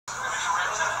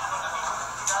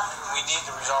we need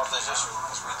to resolve this issue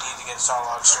because we need to get saw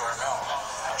logs to our mill.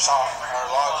 Our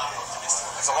log.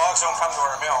 If the logs don't come to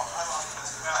our mill,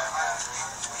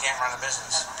 we can't run a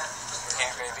business. We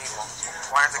can't pay people.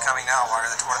 Why aren't they coming now? What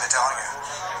are they telling you?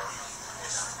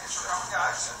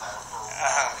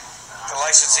 The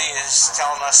licensee is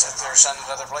telling us that they're sending it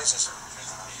other places.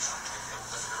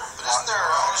 But isn't there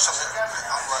something in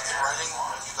writing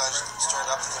when you guys started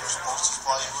up that they were supposed to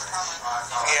supply you with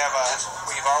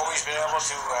We've always been able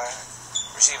to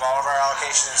receive all of our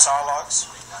allocation in saw logs.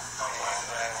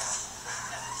 And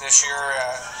this year,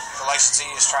 the licensee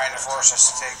is trying to force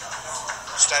us to take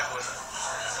Steadwood.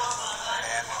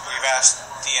 And we've asked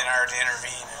DNR to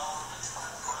intervene.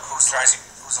 Who's the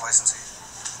licensee?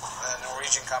 The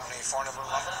Norwegian company, Fornebu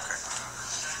Lumber. Okay.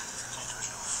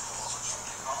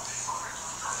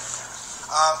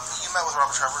 You met with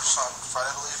Robert Travers on Friday,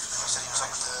 I believe. You said he was up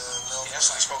at the mill.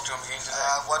 Yes, I spoke to him again today.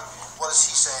 What is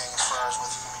he saying as far as what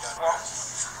can be done? Well,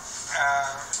 as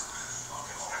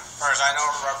far as I know,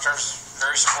 Robert Travers is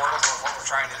very supportive of what we're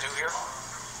trying to do here. And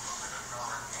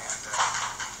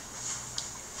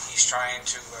he's trying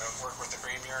to work with the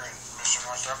Premier and Mr.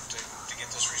 Northrup to get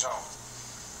this resolved.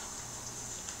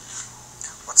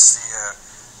 What's the,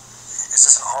 is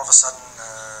this an all of a sudden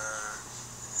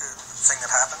thing that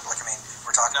happened? Like, I mean,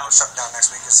 we're talking about shutting down next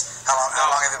week. How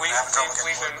long have you been having trouble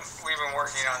getting we've been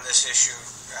working on this issue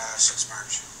since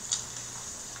March.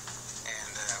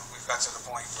 And we've got to the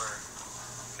point where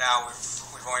now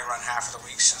we've only run half of the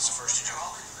week since the 1st of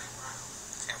June.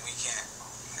 And we can't,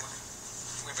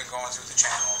 we've been going through the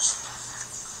channels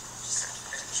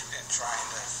and trying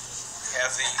to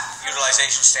have the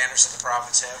utilization standards that the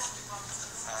province have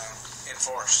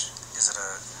enforced. Is it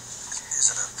a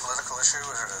political issue,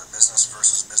 or is it a business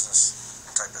versus business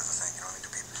type of a thing? You know, I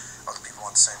mean, other people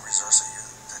want the same resource that you?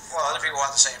 Well, other people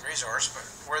want the same resource, but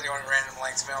we're the only random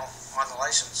length mill on the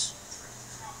license.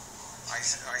 I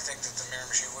think that the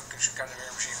miramici wood should come to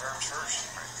miramici firms first.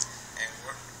 Right.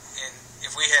 And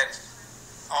if we had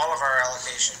all of our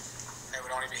allocation, it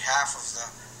would only be half of the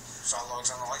saw logs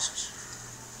on the license.